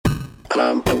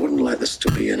I wouldn't like this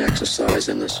to be an exercise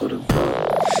in a sort of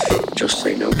just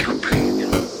say no campaign, you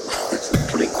know,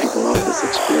 putting people off this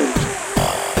experience.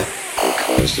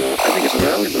 Because I think it's a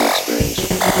valuable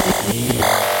experience.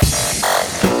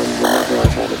 And whenever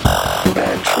I've had a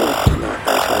bad trip, and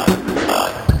I've had many,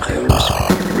 I always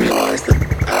realize that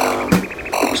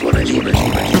it was what I needed.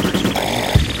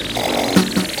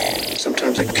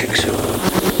 Sometimes it kicks you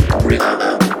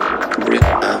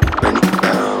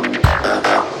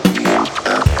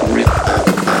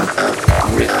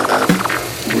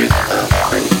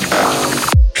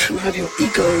to have your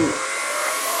ego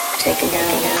taken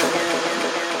down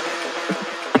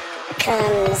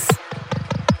comes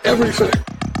everything,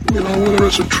 you know, whether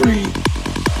it's a tree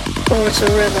or it's a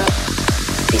river,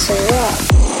 piece of rock.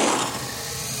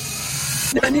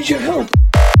 I need your help.